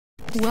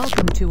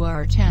Welcome to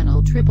our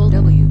channel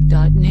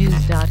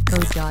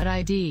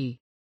www.news.co.id.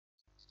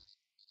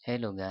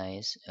 Hello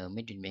guys,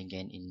 meet with me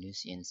again in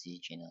News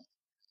NC channel.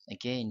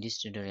 Okay, in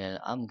this tutorial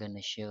I'm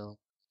gonna show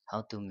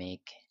how to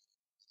make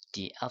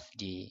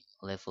DFD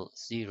level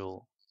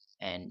 0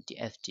 and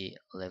DFD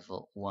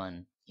level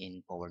 1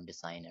 in Power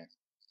Designer.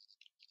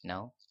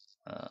 Now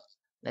uh,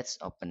 let's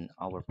open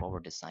our Power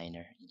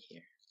Designer in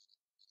here.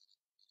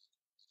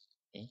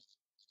 Okay.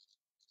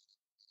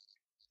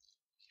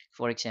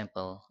 For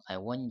example, I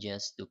want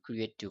just to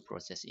create two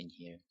processes in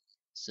here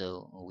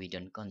so we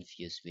don't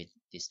confuse with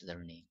this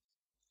learning.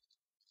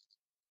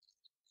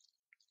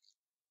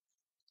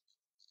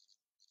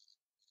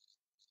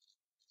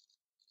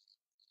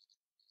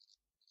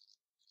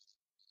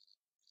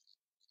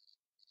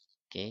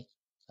 Okay,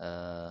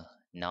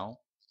 now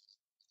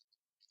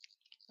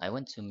I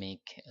want to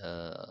make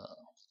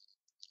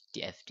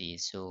DFD,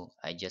 so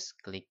I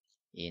just click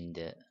in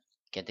the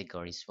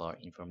categories for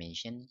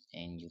information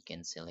and you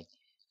can select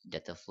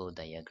data flow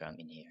diagram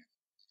in here.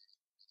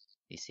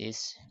 This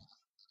is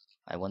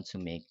I want to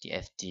make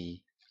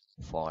DFD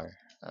for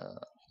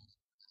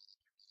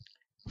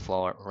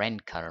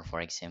rent car,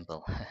 for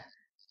example.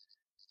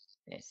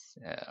 Yes,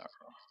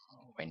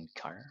 rent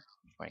car,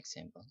 for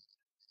example.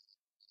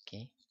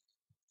 Okay,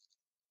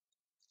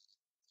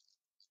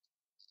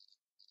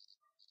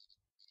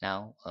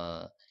 now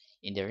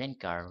in the rent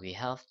car we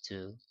have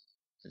to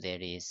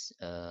there is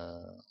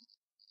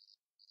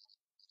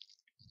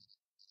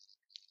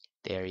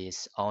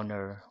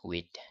owner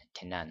with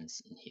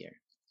tenants in here.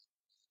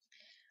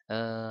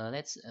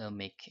 Let's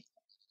make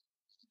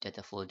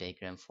data flow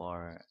diagram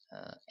for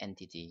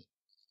entity.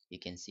 You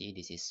can see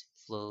this is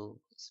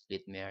flow,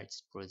 split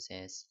merge,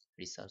 process,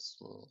 resource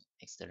flow,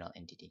 external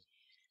entity,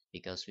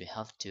 because we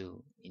have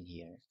two in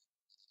here.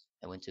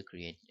 I want to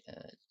create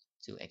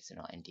two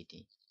external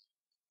entity,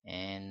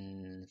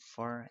 and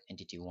for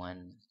entity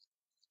one,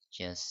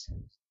 just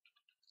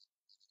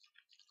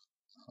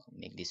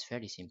make this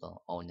very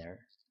simple,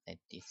 owner, like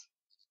this,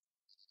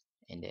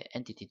 and the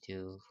entity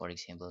two, for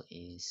example,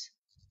 is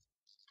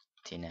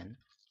tenant.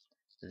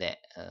 That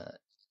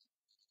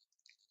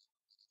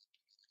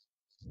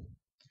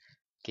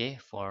okay,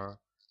 for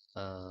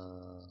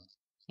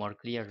more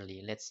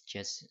clearly, let's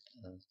just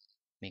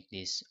make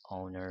this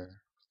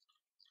owner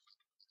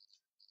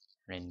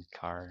rent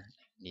car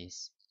like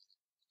this,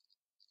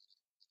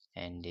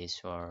 and this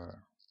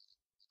for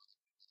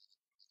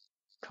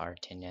car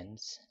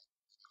tenants.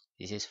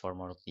 This is for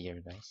more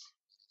clear, guys.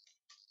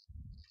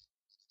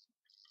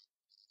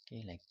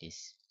 Okay, like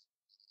this,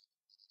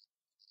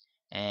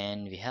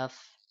 and we have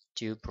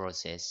two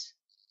process.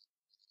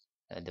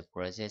 The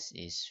process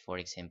is, for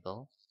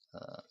example,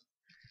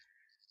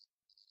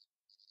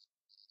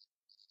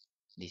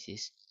 this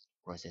is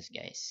process,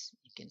 guys.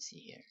 You can see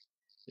here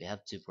we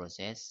have two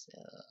process.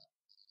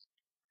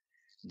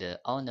 The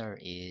owner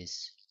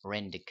is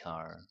rent the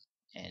car,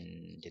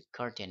 and the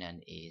car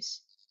tenant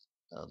is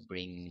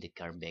bring the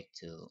car back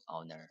to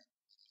owner.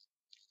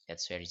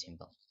 That's very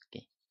simple.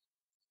 Okay,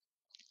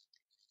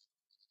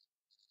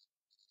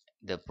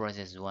 the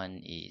process one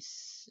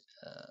is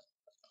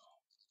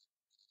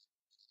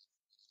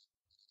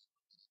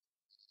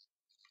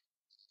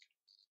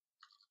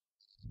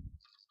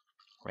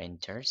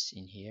renters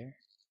in here,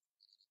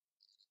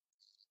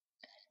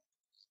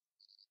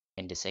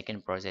 and the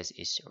second process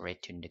is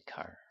return the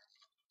car.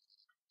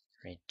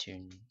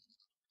 Return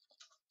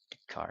the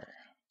car.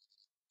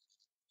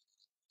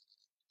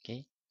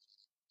 Okay,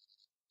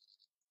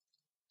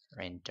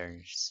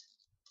 renters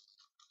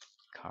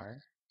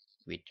car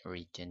with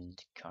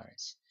returned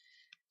cars.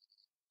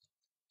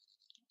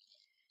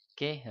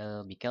 Okay,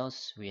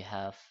 because we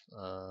have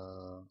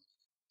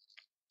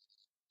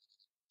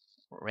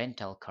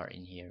rental car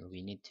in here,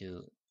 we need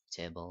to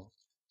table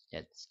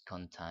that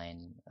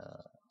contain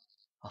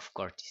of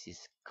course this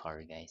is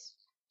car, guys.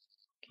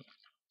 Okay,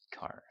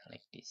 car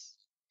like this.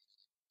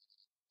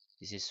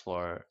 This is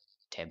for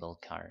table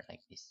car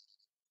like this.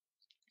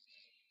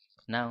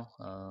 Now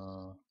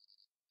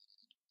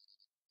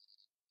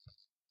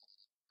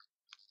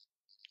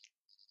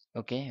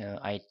okay,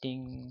 I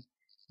think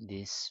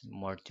this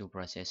more two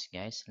process,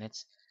 guys.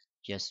 Let's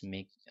just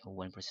make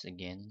one process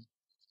again,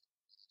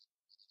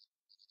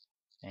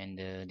 and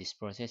this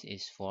process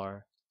is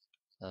for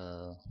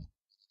uh,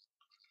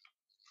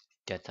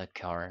 data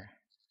car.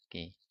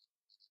 Okay,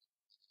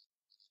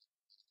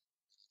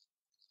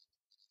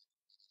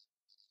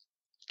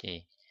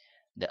 okay,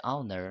 the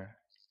owner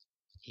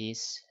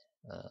is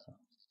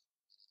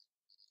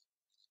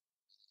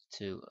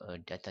to a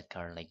data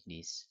car like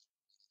this.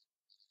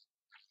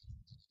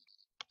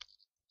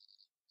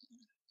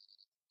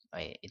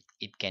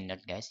 It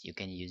cannot, guys. You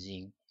can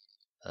using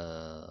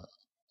uh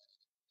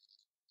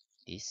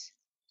this.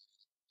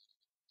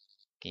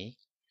 Okay,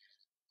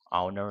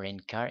 owner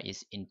and car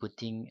is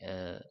inputting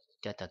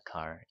data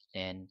car,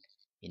 and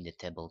in the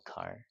table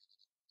car,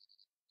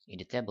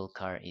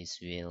 is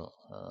will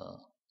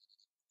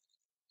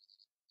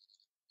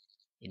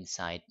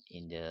inside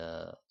in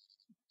the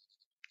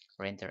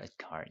renter a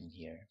car in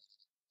here.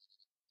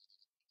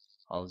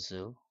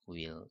 also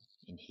will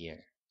in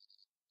here.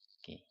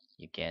 Okay,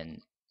 you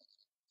can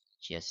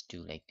just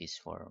do like this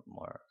for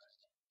more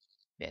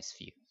best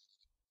view.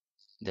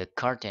 The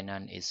car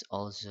tenant is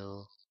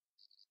also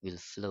will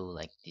flow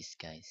like this,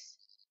 guys.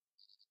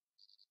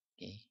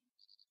 Okay,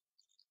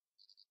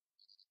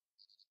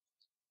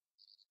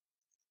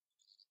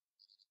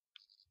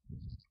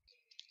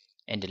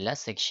 and the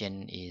last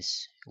section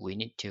is we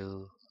need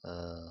to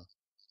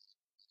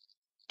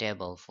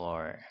table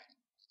for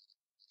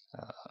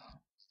uh,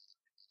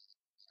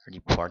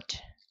 report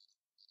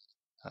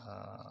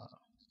uh,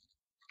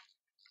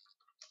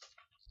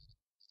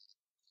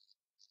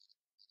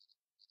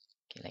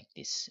 okay, like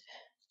this,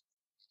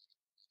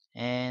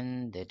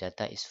 and the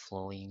data is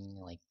flowing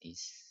like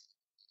this.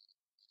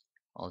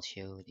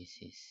 Also, this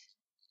is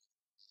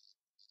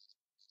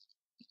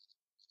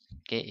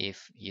okay.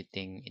 If you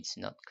think it's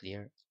not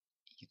clear,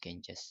 you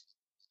can just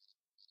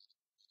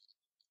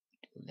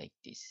do like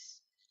this,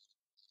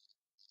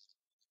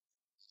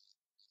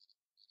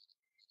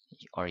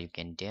 or you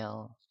can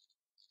del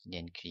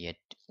then create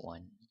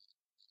one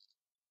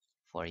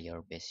for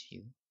your best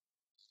view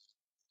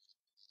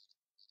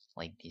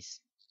like this.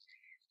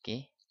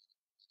 Okay,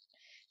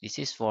 this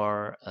is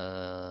for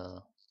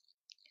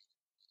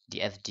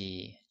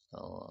DFD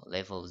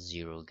level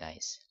 0,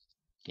 guys.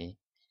 Okay,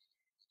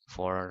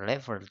 for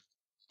level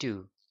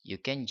 2 you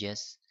can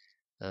just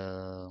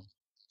uh,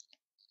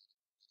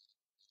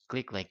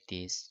 click like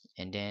this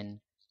and then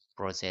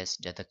process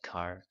data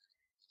card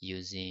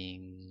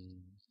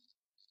using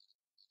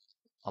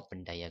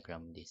open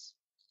diagram this.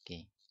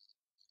 Okay,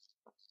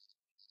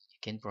 you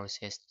can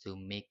process to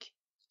make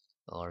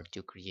or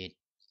to create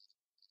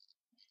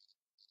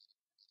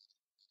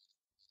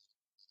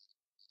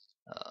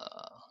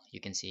you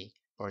can see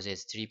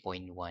process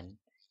 3.1.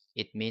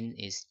 It means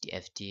is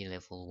DFD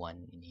level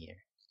 1 in here.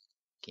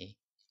 Okay,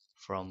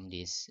 from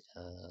this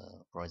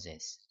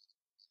process.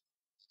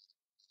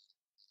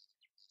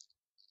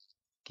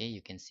 Okay,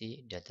 you can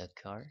see data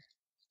card.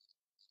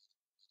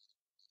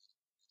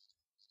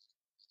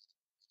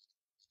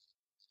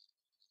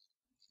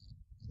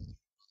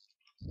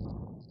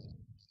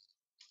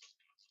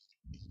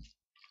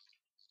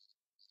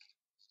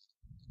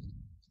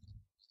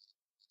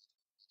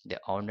 The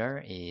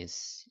owner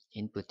is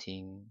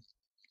inputting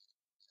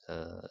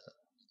uh,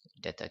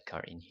 data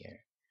card in here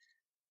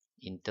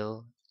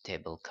into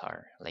table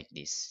card like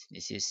this.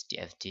 This is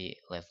DFD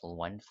level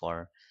 1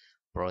 for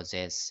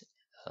process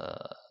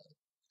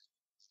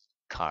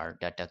card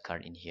data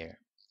card in here.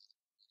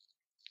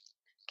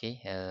 Okay,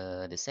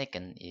 the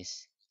second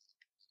is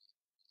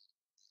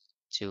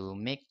to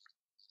make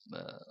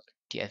uh,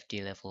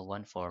 DFD level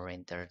 1 for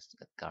renters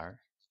a car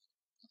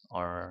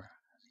or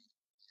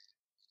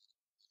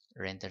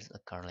renters a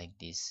car like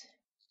this.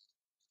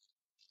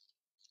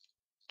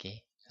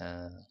 Okay,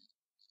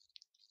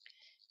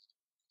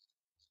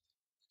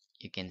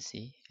 you can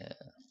see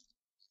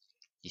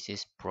this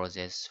is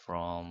process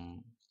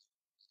from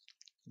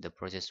the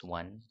process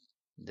 1.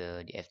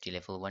 The DFD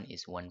level 1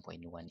 is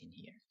 1.1 in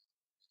here.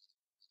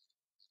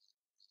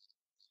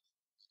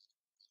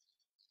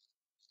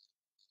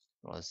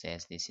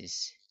 Process, this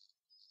is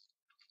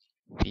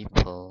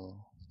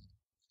people.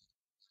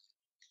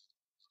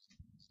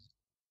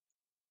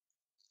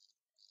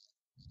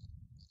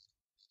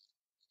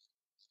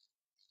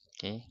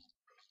 Okay,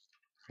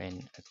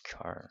 rent a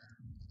car.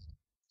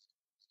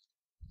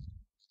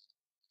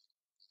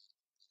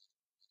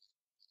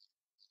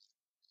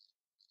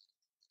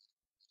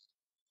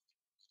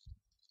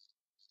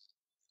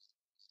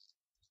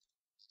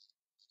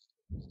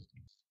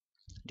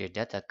 The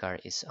data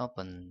card is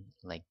open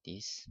like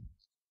this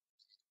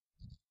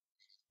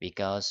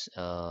because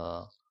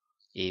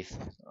if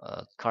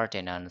car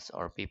tenants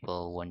or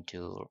people want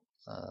to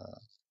uh,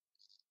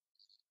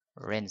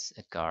 rent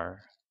a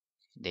car,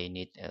 they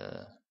need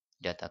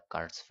data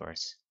cards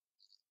first,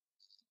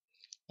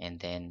 and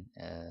then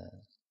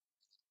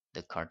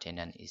the car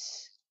tenant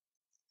is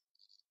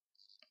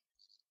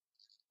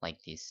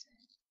like this.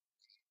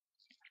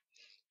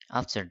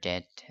 After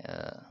that,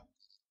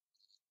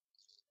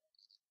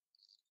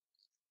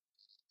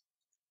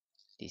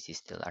 this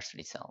is the last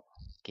result.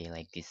 Okay,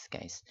 like this,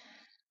 guys.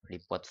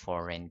 Report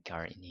for rent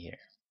car in here.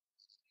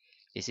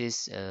 This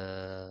is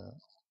the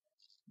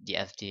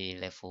FD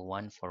level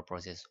 1 for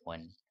process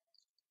 1,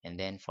 and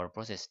then for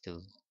process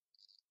 2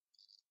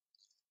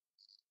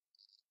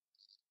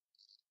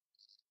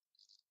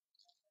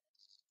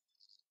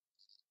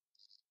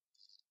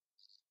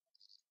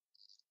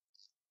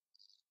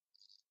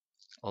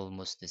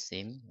 almost the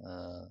same.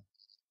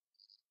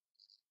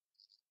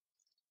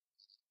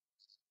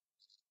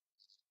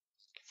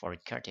 For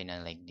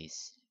Cartena like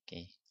this.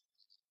 Okay,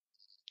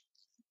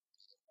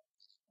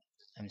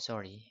 I'm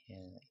sorry,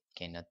 it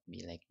cannot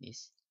be like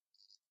this.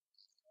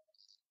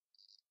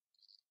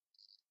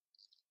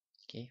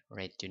 Okay,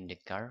 return the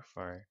car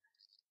for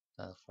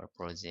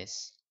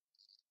process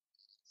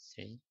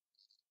 3.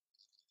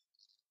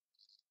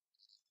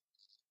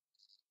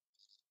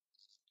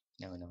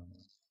 No, no,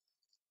 no.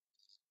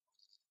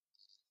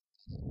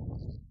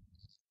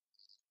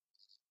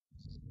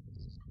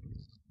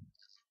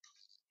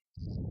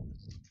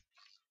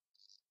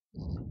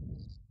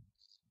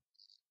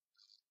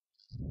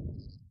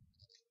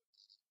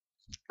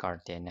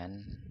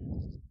 Cartenan,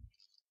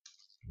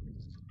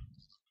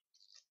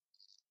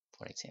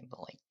 for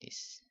example, like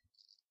this.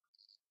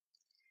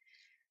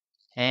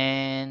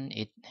 And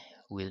it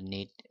will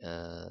need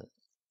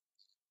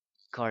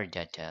car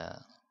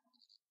data.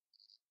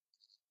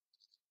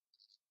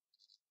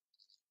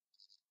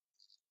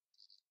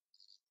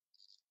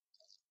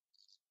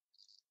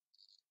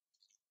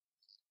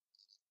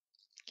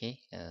 Okay,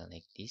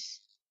 like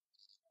this.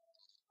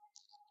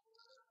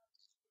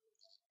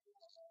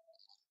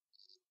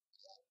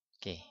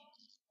 Okay,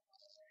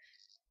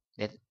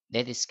 that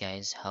that is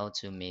guys how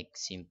to make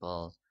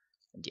simple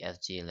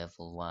DFG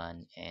level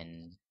 1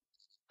 and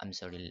I'm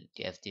sorry,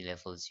 DFD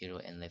level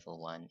 0 and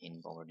level 1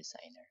 in Power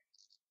Designer.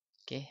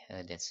 Okay,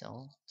 that's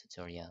all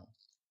tutorial.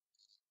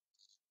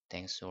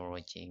 Thanks for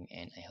watching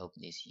and I hope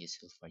this is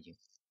useful for you.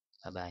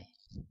 Bye bye.